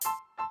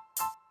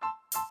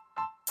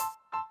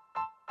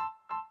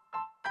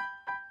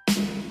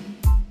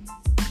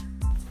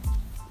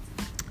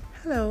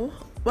Hello,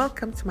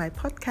 welcome to my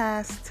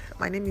podcast.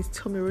 My name is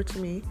Tomi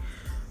Rotimi.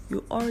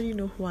 You already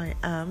know who I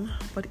am,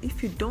 but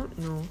if you don't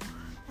know,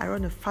 I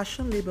run a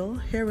fashion label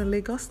here in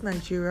Lagos,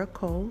 Nigeria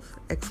called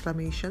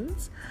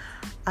Exclamations.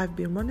 I've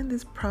been running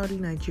this proudly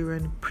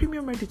Nigerian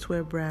premium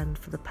ready-to-wear brand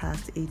for the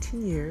past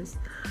 18 years,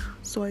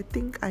 so I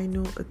think I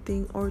know a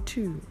thing or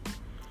two.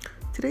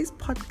 Today's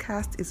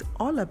podcast is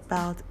all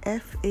about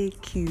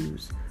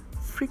FAQs,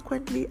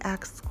 frequently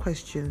asked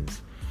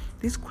questions.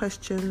 These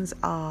questions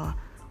are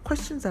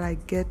questions that I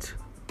get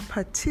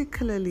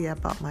particularly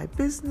about my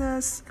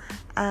business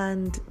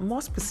and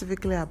more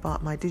specifically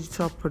about my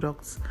digital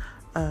products,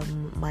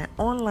 my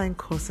online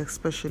course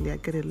especially. I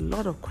get a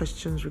lot of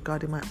questions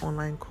regarding my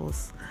online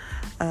course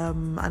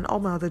and all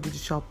my other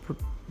digital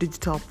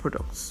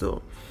products.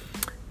 So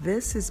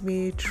this is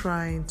me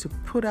trying to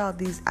put out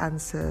these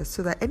answers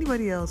so that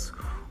anybody else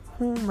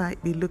who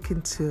might be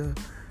looking to,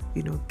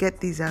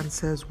 get these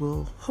answers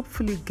will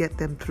hopefully get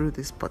them through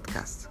this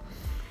podcast.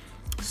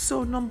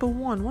 So number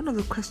one of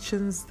the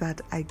questions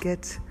that I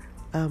get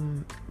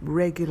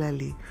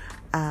regularly,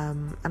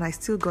 and I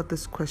still got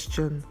this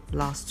question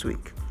last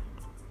week.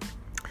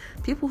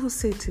 People who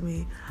say to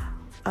me,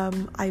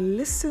 I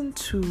listen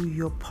to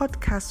your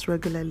podcast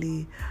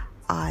regularly,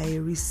 I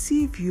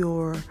receive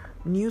your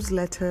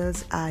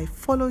newsletters, I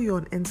follow you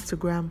on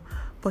Instagram,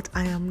 but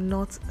I am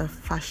not a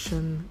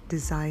fashion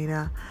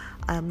designer.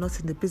 I am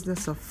not in the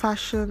business of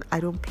fashion. I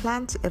don't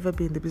plan to ever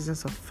be in the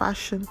business of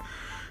fashion.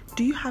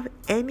 Do you have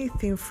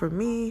anything for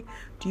me?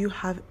 Do you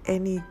have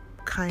any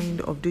kind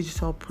of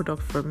digital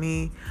product for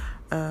me?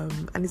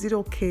 And is it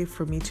okay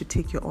for me to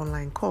take your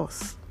online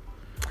course?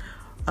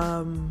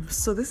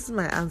 So this is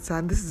my answer,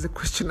 and this is a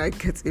question I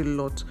get a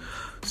lot.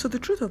 So the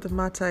truth of the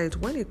matter is,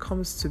 when it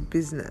comes to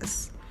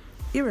business,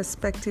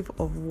 irrespective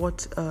of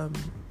what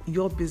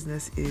your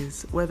business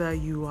is, whether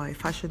you are a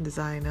fashion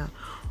designer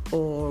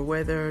or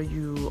whether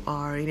you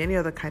are in any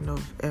other kind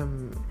of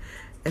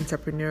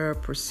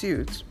entrepreneurial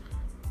pursuit,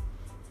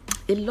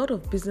 a lot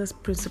of business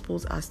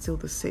principles are still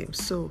the same.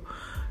 So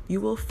you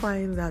will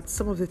find that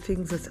some of the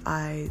things that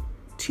I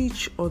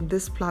teach on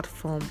this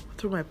platform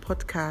through my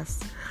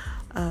podcast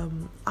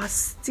are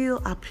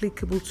still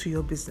applicable to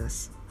your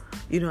business.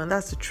 And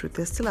that's the truth.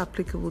 They're still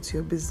applicable to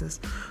your business.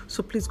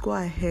 So please go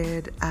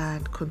ahead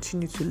and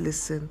continue to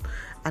listen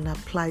and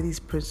apply these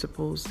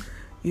principles.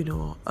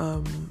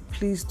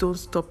 Please don't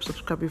stop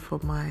subscribing for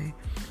my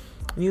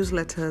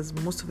newsletters.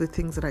 Most of the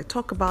things that I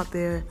talk about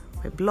there,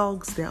 my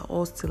blogs, they are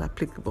all still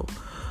applicable.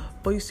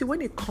 But you see,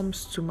 when it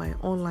comes to my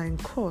online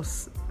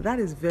course, that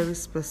is very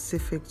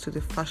specific to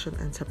the fashion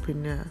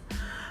entrepreneur.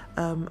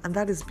 And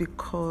that is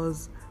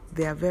because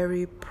they are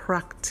very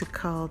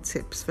practical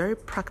tips, very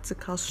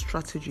practical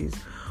strategies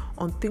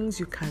on things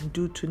you can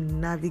do to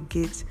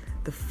navigate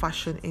the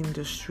fashion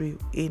industry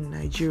in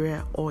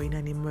Nigeria or in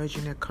an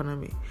emerging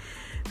economy.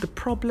 The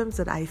problems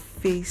that I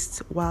faced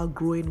while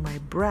growing my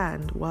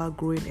brand, while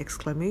growing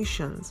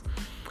Exclamations,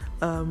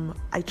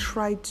 I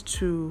tried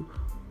to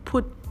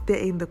put there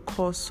in the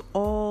course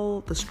all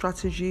the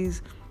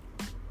strategies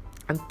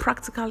and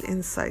practical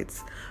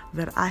insights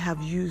that I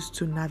have used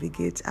to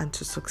navigate and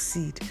to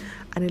succeed.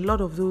 And a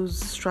lot of those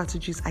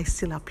strategies I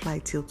still apply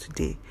till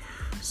today.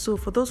 So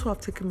for those who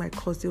have taken my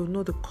course, they will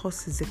know the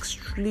course is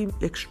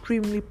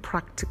extremely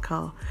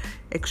practical,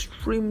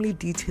 extremely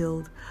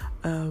detailed,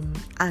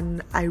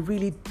 and I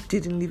really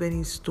didn't leave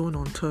any stone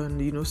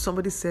unturned.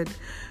 Somebody said,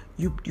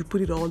 you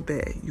put it all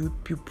there. You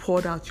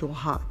poured out your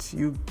heart.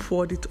 You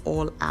poured it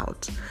all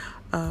out.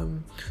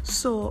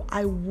 So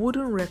I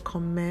wouldn't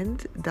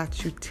recommend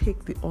that you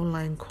take the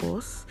online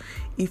course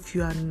if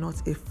you are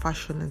not a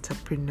fashion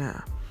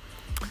entrepreneur.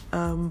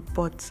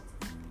 But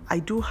I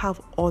do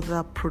have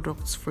other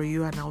products for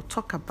you, and I'll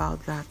talk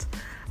about that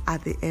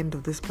at the end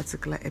of this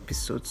particular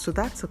episode. So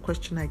that's a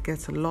question I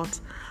get a lot,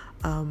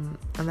 and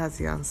that's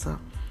the answer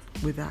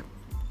with that.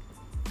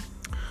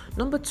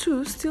 Number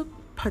two, still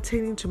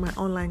pertaining to my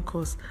online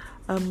course,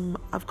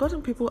 I've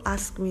gotten people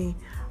ask me,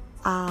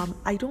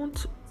 I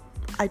don't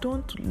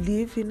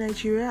live in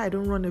Nigeria. I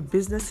don't run a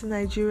business in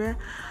Nigeria.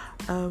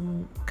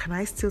 Can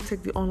I still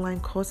take the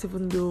online course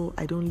even though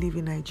I don't live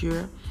in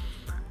Nigeria?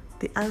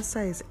 The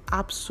answer is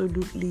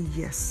absolutely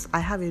yes. I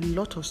have a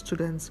lot of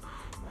students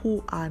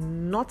who are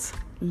not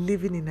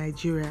living in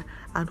Nigeria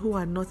and who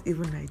are not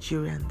even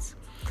Nigerians.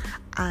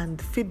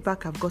 And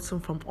feedback I've gotten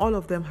from all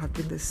of them have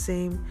been the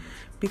same,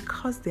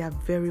 because they are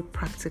very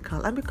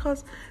practical and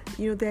because,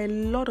 there are a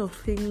lot of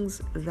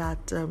things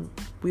that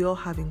we all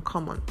have in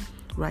common.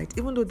 Right,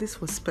 even though this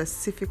was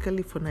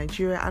specifically for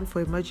Nigeria and for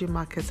emerging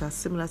markets are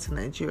similar to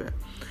Nigeria,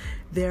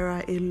 there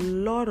are a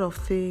lot of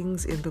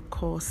things in the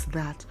course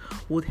that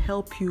would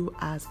help you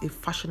as a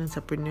fashion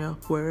entrepreneur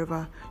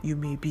wherever you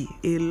may be.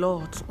 A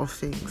lot of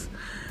things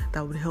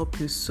that would help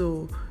you.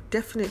 So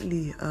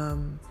definitely,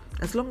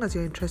 as long as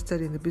you're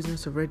interested in the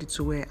business of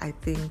ready-to-wear, I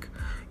think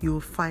you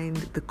will find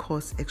the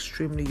course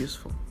extremely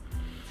useful.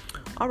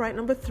 All right,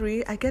 number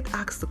three, I get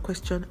asked the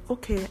question,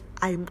 okay,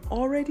 I'm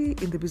already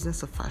in the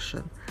business of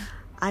fashion.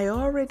 I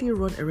already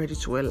run a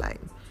ready-to-wear line.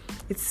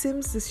 It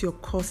seems this your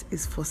course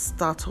is for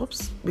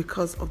startups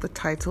because of the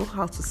title,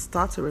 How to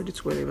Start a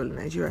Ready-to-Wear Label in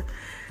Nigeria.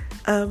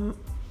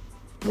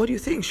 What do you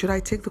think? Should I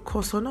take the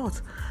course or not?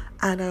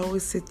 And I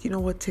always said, you know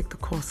what, take the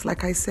course.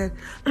 Like I said,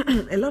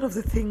 a lot of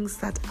the things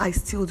that I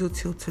still do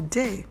till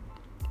today,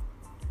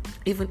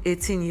 even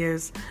 18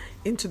 years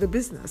into the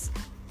business,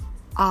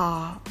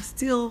 are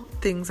still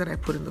things that I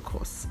put in the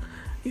course.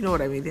 You know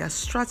what I mean? There are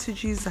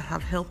strategies that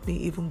have helped me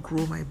even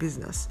grow my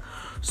business.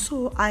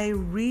 So I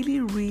really,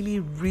 really,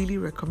 really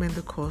recommend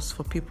the course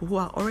for people who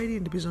are already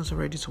in the business of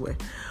ready-to-wear,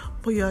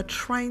 but you are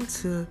trying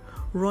to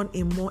run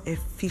a more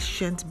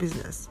efficient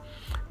business.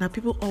 Now,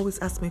 people always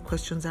ask me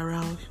questions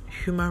around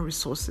human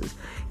resources,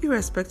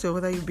 irrespective of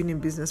whether you've been in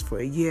business for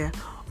a year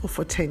or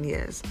for 10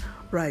 years,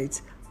 right?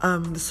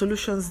 The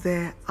solutions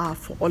there are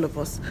for all of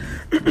us.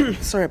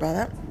 Sorry about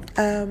that.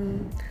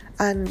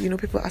 And,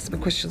 people ask me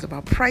questions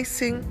about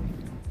pricing.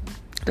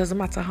 Doesn't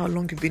matter how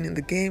long you've been in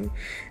the game,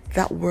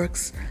 that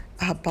works.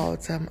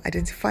 About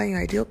identifying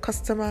your ideal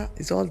customer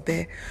is all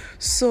there.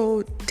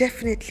 So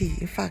definitely,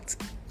 in fact,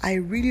 I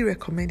really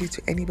recommend it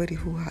to anybody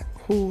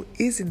who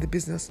is in the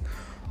business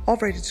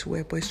of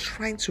ready-to-wear, but is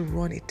trying to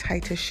run a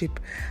tighter ship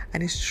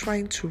and is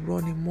trying to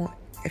run a more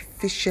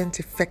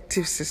efficient,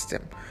 effective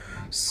system.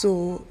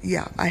 So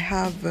yeah, I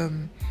have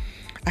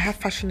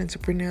fashion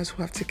entrepreneurs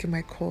who have taken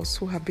my course,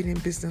 who have been in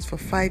business for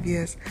 5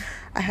 years.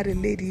 I had a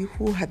lady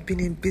who had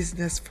been in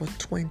business for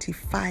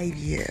 25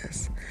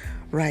 years,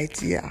 right?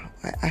 Yeah,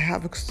 I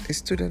have a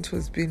student who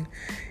has been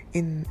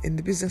in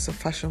the business of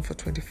fashion for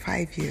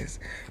 25 years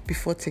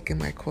before taking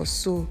my course.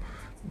 So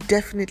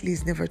definitely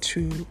it's never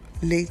too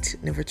late,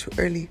 never too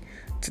early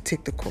to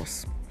take the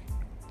course.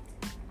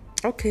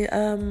 Okay,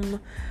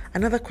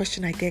 another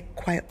question I get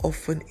quite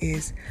often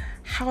is,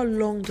 how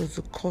long does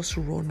the course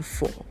run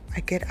for?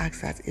 I get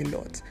asked that a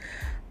lot.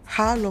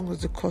 How long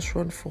does the course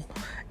run for?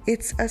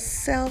 It's a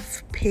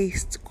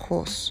self-paced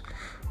course.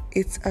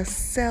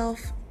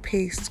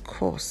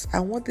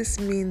 And what this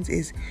means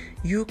is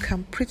you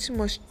can pretty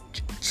much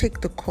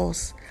take the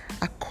course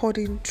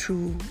according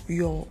to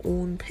your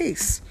own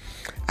pace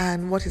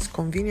and what is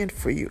convenient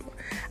for you.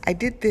 I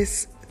did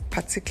this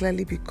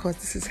particularly because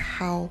this is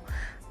how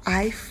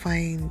I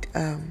find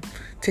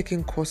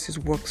taking courses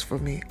works for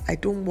me. I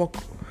don't work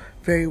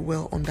very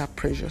well under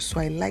pressure,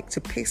 so I like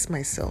to pace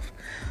myself.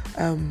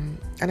 And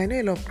I know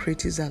a lot of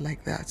creatives are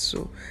like that,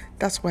 so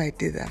that's why I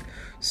did that.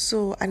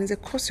 So, and it's a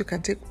course you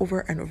can take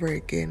over and over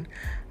again.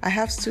 I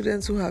have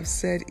students who have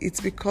said it's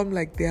become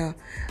like their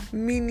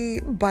mini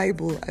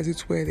Bible, as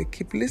it were. They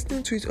keep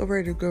listening to it over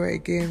and over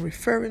again,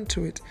 referring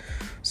to it.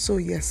 So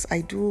yes,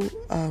 I do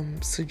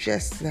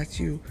suggest that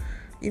you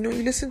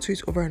listen to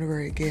it over and over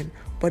again,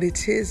 but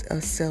it is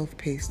a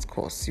self-paced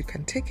course. You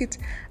can take it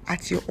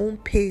at your own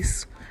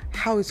pace,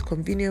 how it's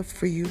convenient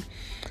for you.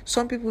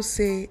 Some people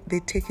say they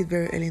take it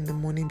very early in the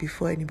morning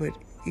before anybody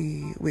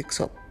wakes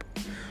up,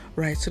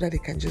 right? So that they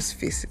can just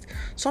face it.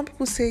 Some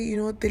people say,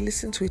 they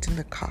listen to it in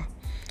the car,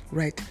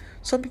 right?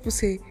 Some people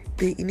say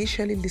they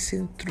initially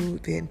listen through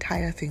the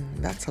entire thing.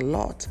 That's a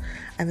lot.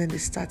 And then they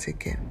start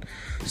again.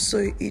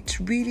 So it's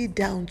really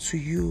down to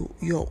you,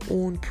 your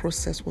own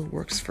process, what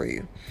works for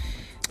you.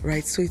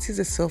 Right, so it is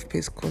a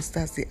self-paced course.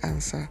 That's the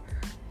answer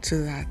to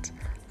that.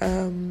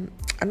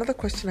 Another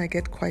question I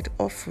get quite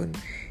often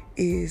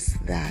is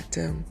that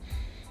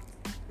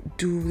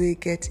do you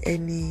get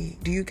any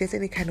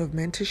kind of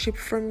mentorship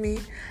from me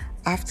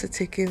after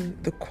taking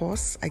the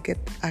course? I get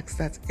asked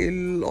that a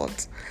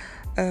lot.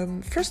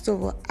 First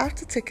of all,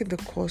 after taking the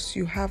course,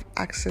 you have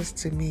access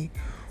to me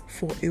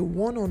for a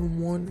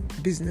one-on-one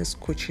business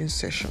coaching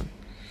session.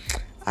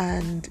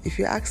 And if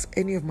you ask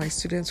any of my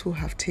students who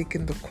have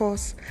taken the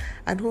course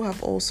and who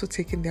have also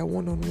taken their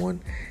one-on-one,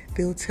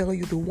 they'll tell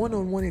you the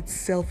one-on-one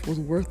itself was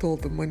worth all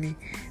the money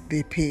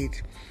they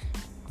paid.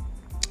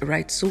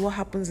 Right? So what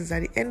happens is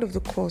at the end of the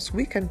course,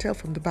 we can tell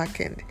from the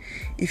back end.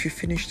 If you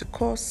finish the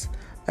course,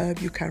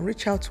 you can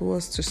reach out to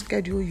us to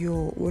schedule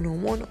your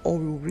one-on-one, or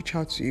we'll reach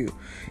out to you.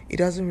 It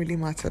doesn't really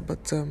matter.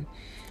 But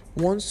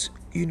once,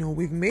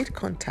 we've made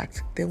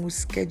contact, then we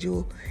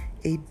schedule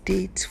a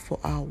date for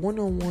our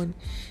one-on-one,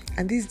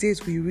 and these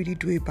days we really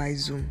do it by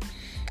Zoom.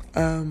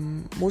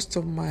 Most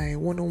of my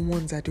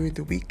one-on-ones are during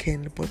the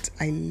weekend, but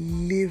I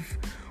live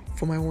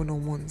for my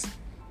one-on-ones,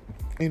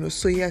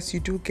 so yes, you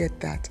do get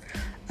that.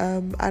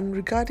 And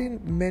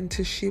regarding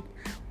mentorship,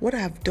 what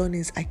I've done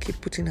is I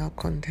keep putting out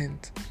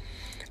content.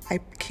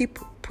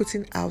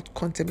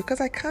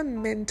 Because I can't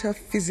mentor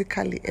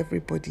physically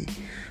everybody,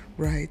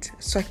 right?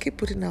 So I keep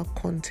putting out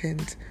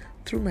content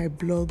through my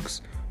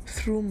blogs,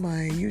 through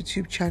my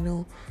YouTube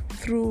channel,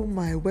 through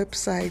my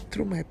website,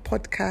 through my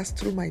podcast,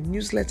 through my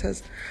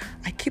newsletters.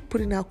 I keep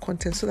putting out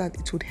content so that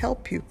it would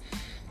help you.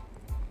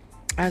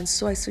 And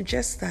so I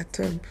suggest that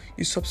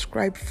you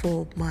subscribe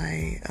for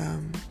my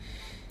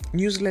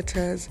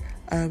newsletters.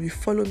 You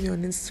follow me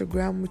on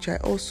Instagram, which I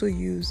also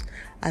use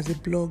as a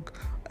blog.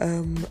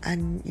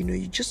 And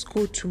you just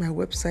go to my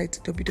website,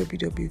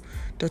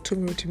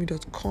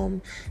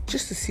 www.tomirotimi.com,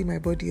 just to see my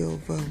body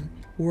of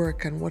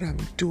work and what I'm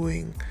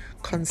doing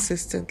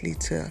consistently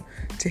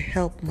to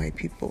help my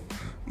people,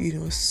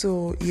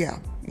 So yeah,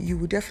 you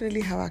will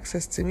definitely have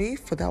access to me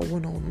for that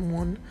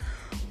one-on-one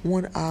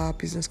 1-hour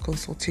business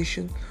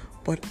consultation.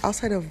 But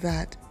outside of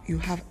that, you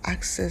have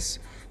access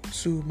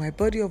to my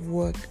body of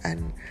work,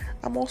 and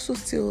I'm also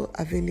still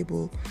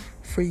available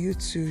for you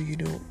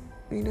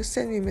to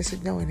send me a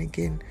message now and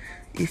again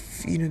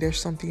if there's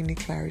something you need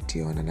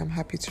clarity on, and I'm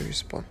happy to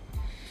respond.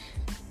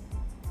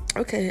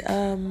 Okay,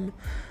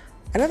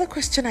 another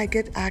question I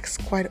get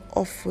asked quite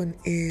often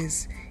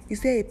is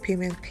there a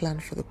payment plan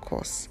for the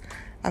course?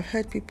 I've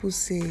heard people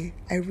say,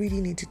 I really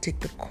need to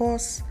take the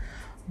course,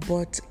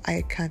 but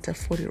I can't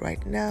afford it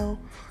right now.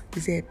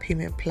 Is there a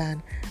payment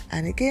plan?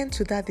 And again,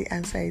 to that, the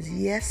answer is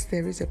yes,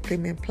 there is a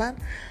payment plan.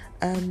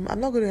 I'm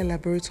not going to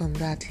elaborate on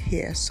that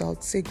here, so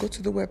I'll say go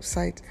to the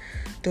website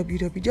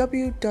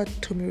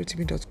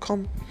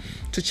www.tomirotimi.com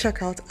to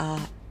check out our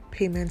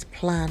payment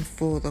plan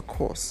for the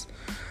course.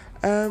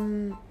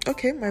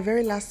 Okay, my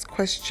very last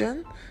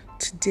question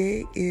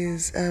today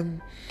is,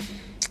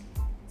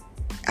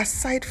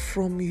 aside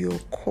from your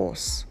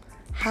course,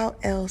 how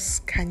else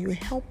can you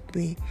help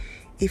me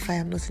if I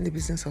am not in the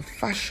business of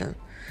fashion?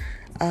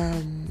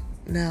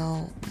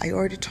 Now, I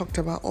already talked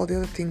about all the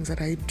other things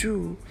that I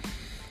do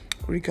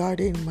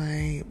regarding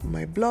my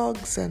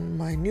blogs and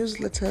my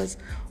newsletters.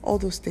 All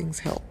those things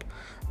help.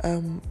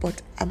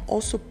 But I'm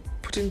also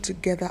putting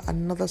together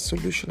another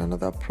solution,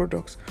 another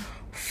product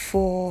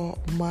for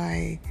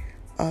my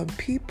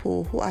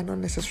people who are not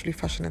necessarily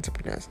fashion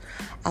entrepreneurs.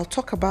 I'll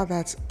talk about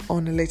that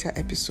on a later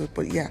episode.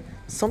 But yeah,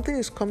 something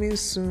is coming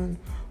soon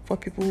for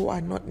people who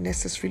are not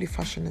necessarily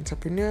fashion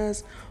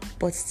entrepreneurs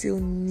but still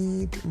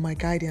need my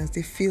guidance.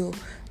 They feel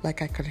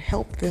like I can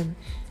help them,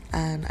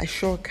 and I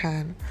sure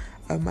can.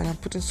 And I'm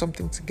putting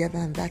something together,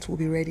 and that will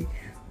be ready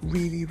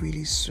really,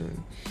 really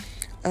soon.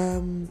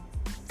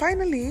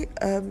 Finally,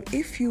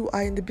 if you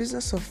are in the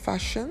business of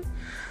fashion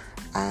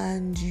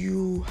and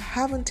you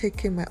haven't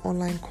taken my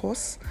online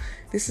course,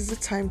 this is the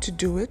time to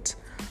do it.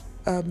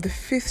 The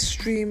 5th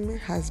stream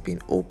has been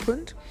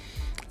opened,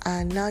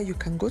 and now you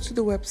can go to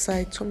the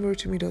website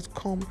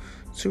tomirotimi.com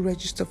to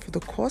register for the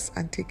course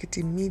and take it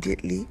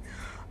immediately.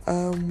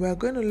 We're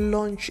going to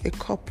launch a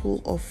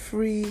couple of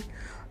free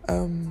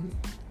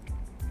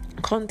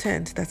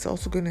content that's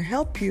also going to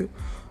help you.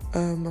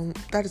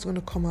 That is going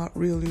to come out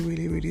really,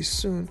 really, really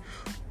soon.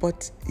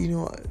 But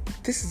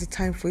this is the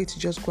time for you to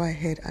just go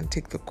ahead and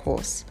take the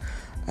course.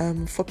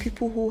 For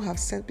people who have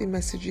sent me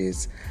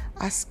messages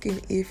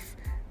asking if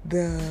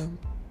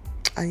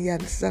this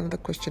is another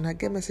question. I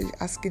get message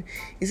asking,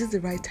 is it the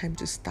right time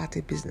to start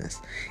a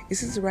business?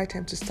 Is it the right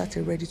time to start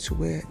a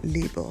ready-to-wear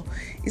label?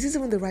 Is it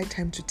even the right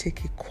time to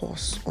take a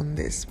course on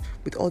this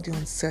with all the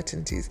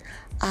uncertainties?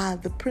 Are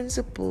the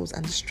principles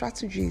and the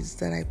strategies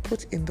that I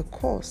put in the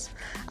course,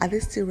 are they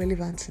still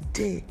relevant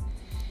today?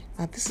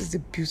 Now, this is the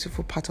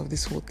beautiful part of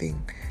this whole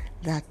thing,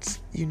 that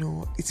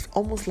it's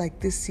almost like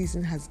this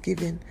season has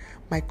given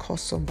my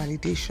course some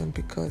validation,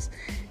 because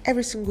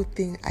every single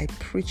thing I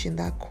preach in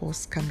that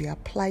course can be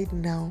applied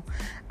now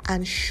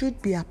and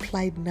should be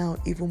applied now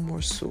even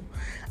more so.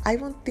 I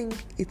even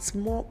think it's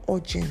more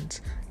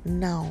urgent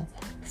now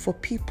for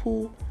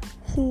people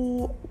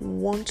who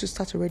want to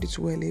start a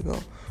ready-to-wear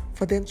label,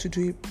 for them to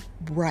do it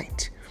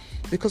right.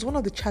 Because one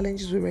of the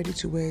challenges with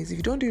ready-to-wear is if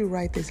you don't do it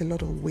right, there's a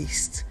lot of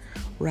waste,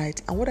 right?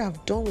 And what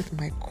I've done with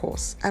my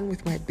course and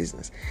with my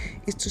business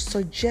is to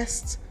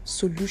suggest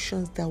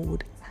solutions that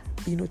would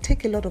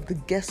take a lot of the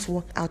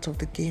guesswork out of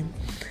the game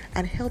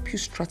and help you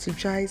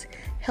strategize,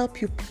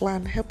 help you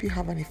plan, help you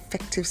have an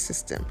effective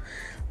system.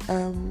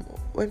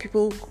 When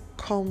people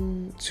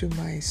come to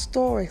my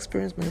store,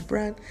 experience my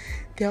brand,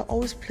 they are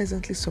always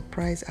pleasantly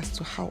surprised as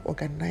to how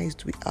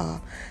organized we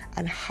are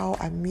and how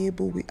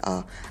amiable we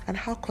are and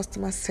how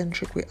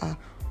customer-centric we are.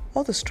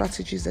 All the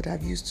strategies that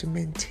I've used to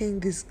maintain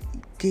this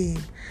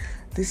game,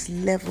 this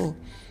level,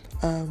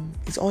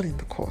 is all in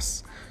the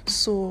course.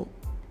 So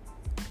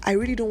I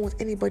really don't want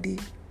anybody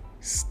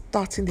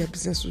starting their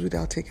business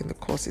without taking the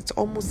course. It's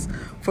almost,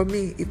 for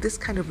me, if this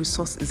kind of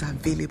resource is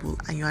available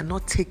and you are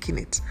not taking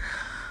it,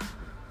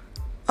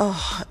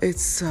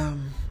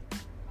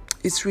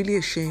 it's really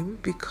a shame,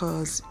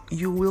 because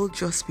you will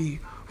just be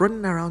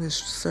running around in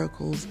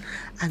circles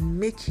and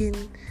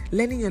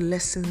learning your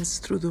lessons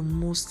through the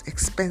most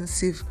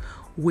expensive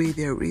way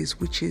there is,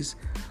 which is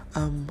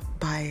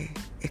by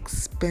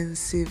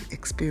expensive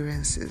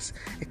experiences,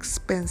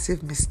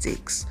 expensive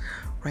mistakes,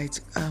 right?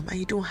 And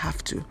you don't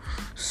have to.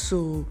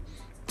 So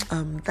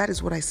that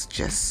is what I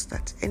suggest,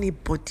 that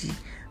anybody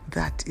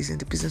that is in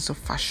the business of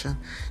fashion,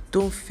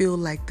 don't feel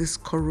like this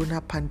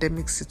corona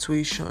pandemic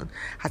situation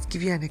has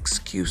given you an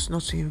excuse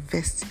not to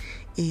invest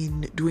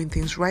in doing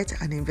things right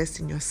and invest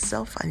in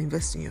yourself and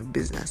invest in your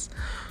business.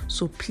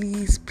 So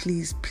please,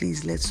 please,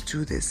 please, let's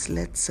do this.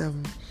 Let's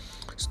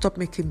stop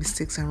making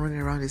mistakes and running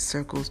around in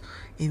circles.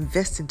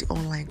 Invest in the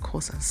online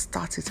course and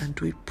start it and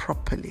do it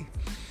properly.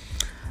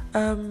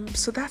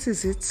 So that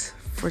is it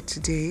for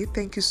today.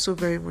 Thank you so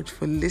very much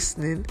for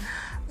listening.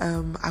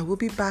 I will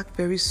be back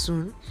very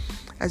soon.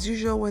 As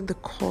usual, when the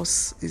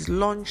course is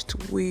launched,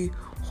 we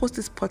host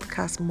this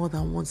podcast more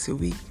than once a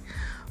week.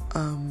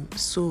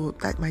 So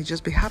that might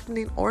just be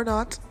happening or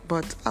not,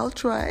 but I'll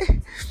try.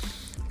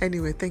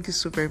 Anyway, thank you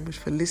so very much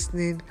for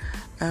listening.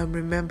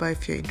 Remember,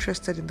 if you're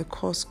interested in the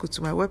course, go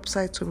to my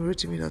website,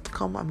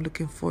 tomirotimi.com. I'm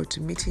looking forward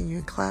to meeting you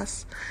in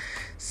class.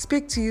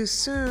 Speak to you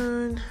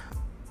soon.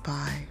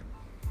 Bye.